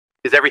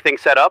Is everything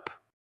set up?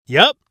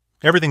 Yep,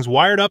 everything's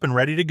wired up and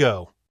ready to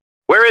go.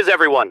 Where is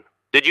everyone?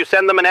 Did you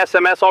send them an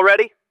SMS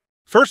already?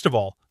 First of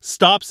all,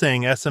 stop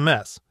saying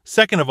SMS.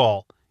 Second of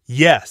all,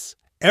 yes,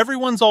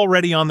 everyone's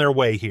already on their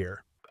way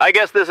here. I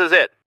guess this is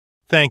it.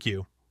 Thank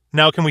you.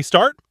 Now can we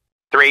start?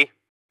 3,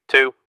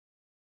 2.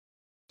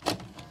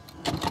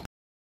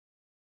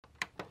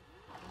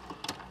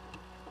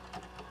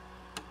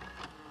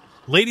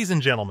 Ladies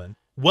and gentlemen,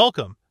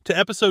 welcome to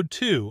episode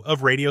 2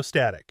 of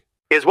Radiostatic.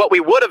 Is what we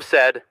would have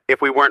said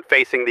if we weren't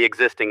facing the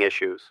existing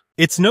issues.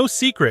 It's no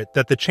secret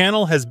that the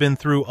channel has been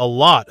through a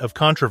lot of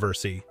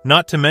controversy,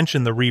 not to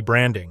mention the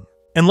rebranding.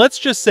 And let's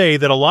just say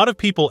that a lot of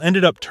people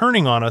ended up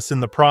turning on us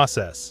in the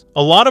process.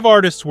 A lot of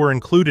artists were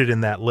included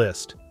in that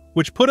list,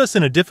 which put us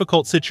in a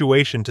difficult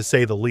situation to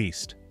say the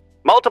least.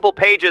 Multiple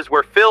pages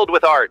were filled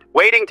with art,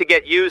 waiting to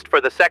get used for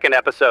the second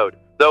episode.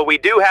 Though we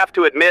do have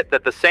to admit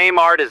that the same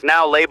art is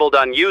now labeled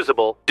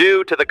unusable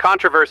due to the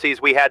controversies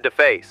we had to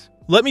face.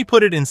 Let me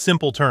put it in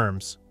simple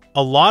terms.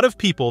 A lot of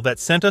people that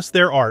sent us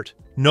their art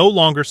no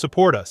longer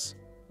support us.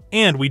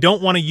 And we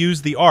don't want to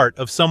use the art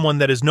of someone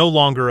that is no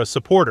longer a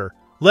supporter,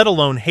 let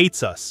alone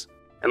hates us.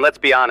 And let's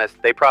be honest,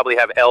 they probably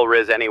have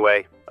L-Riz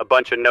anyway. A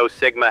bunch of no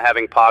Sigma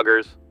having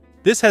poggers.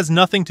 This has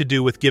nothing to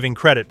do with giving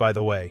credit, by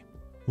the way.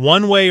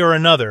 One way or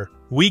another,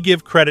 we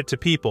give credit to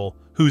people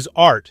whose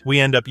art we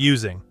end up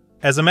using.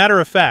 As a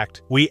matter of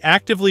fact, we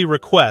actively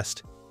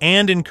request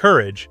and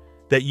encourage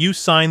that you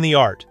sign the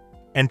art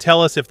and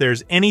tell us if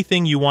there's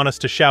anything you want us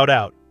to shout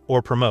out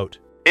or promote.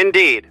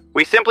 Indeed,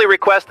 we simply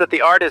request that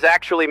the art is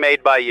actually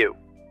made by you.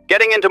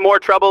 Getting into more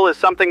trouble is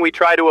something we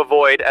try to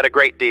avoid at a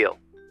great deal.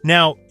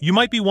 Now, you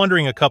might be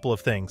wondering a couple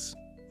of things.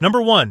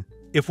 Number one,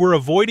 if we're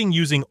avoiding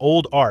using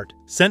old art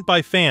sent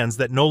by fans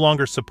that no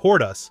longer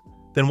support us,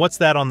 then what's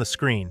that on the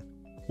screen?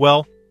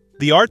 Well,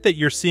 the art that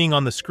you're seeing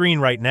on the screen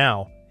right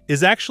now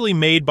is actually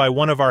made by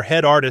one of our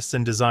head artists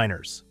and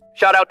designers.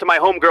 Shout out to my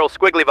homegirl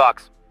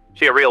Squigglyvox.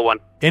 She a real one.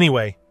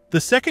 Anyway, the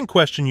second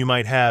question you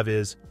might have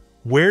is,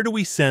 where do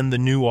we send the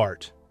new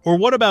art? Or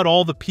what about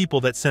all the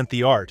people that sent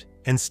the art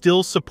and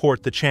still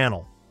support the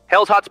channel?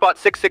 Hell's Hotspot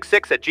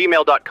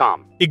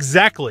 666@gmail.com.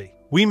 Exactly.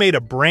 We made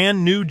a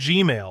brand new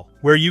Gmail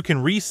where you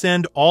can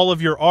resend all of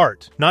your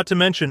art, not to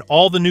mention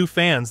all the new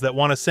fans that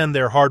want to send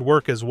their hard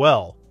work as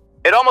well.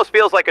 It almost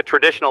feels like a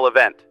traditional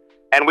event,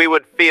 and we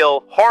would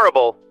feel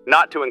horrible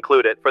not to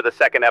include it for the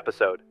second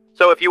episode.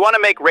 So if you want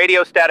to make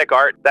Radiostatic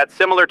art that's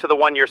similar to the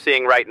one you're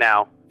seeing right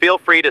now, feel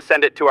free to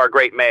send it to our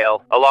great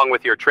mail, along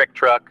with your trick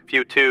truck,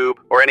 tube,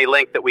 or any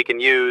link that we can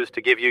use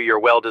to give you your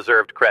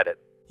well-deserved credit.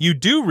 You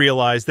do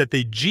realize that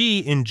the G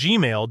in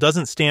Gmail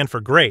doesn't stand for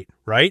great,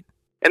 right?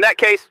 In that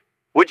case,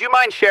 would you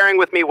mind sharing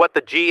with me what the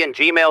G in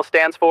Gmail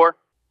stands for?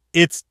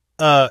 It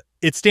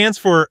stands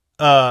for,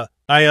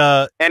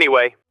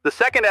 Anyway, the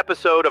second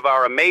episode of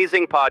our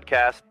amazing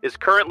podcast is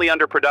currently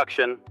under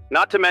production,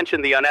 not to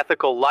mention the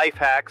unethical life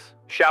hacks,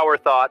 shower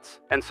thoughts,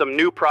 and some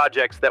new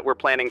projects that we're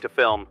planning to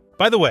film.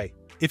 By the way,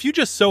 if you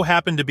just so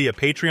happen to be a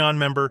Patreon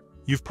member,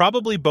 you've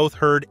probably both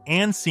heard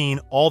and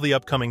seen all the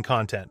upcoming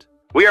content.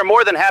 We are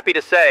more than happy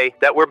to say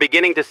that we're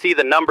beginning to see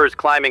the numbers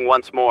climbing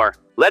once more.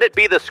 Let it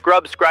be the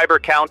subscriber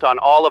count on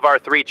all of our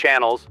 3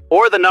 channels,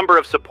 or the number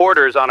of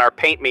supporters on our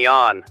Paint Me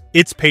On.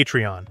 It's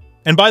Patreon.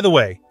 And by the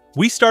way,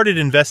 we started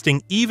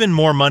investing even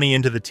more money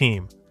into the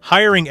team,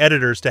 hiring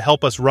editors to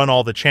help us run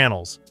all the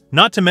channels,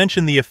 not to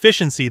mention the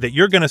efficiency that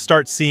you're going to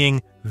start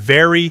seeing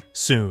very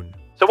soon.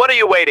 So what are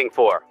you waiting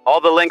for? All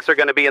the links are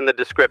going to be in the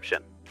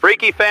description.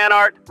 Freaky fan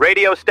art,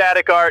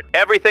 Radiostatic art,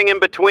 everything in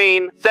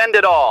between, send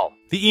it all.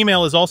 The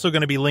email is also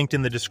going to be linked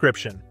in the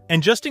description.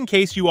 And just in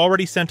case you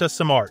already sent us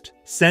some art,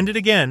 send it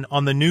again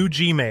on the new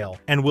Gmail,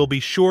 and we'll be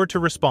sure to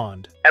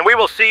respond. And we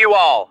will see you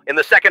all in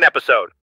the second episode.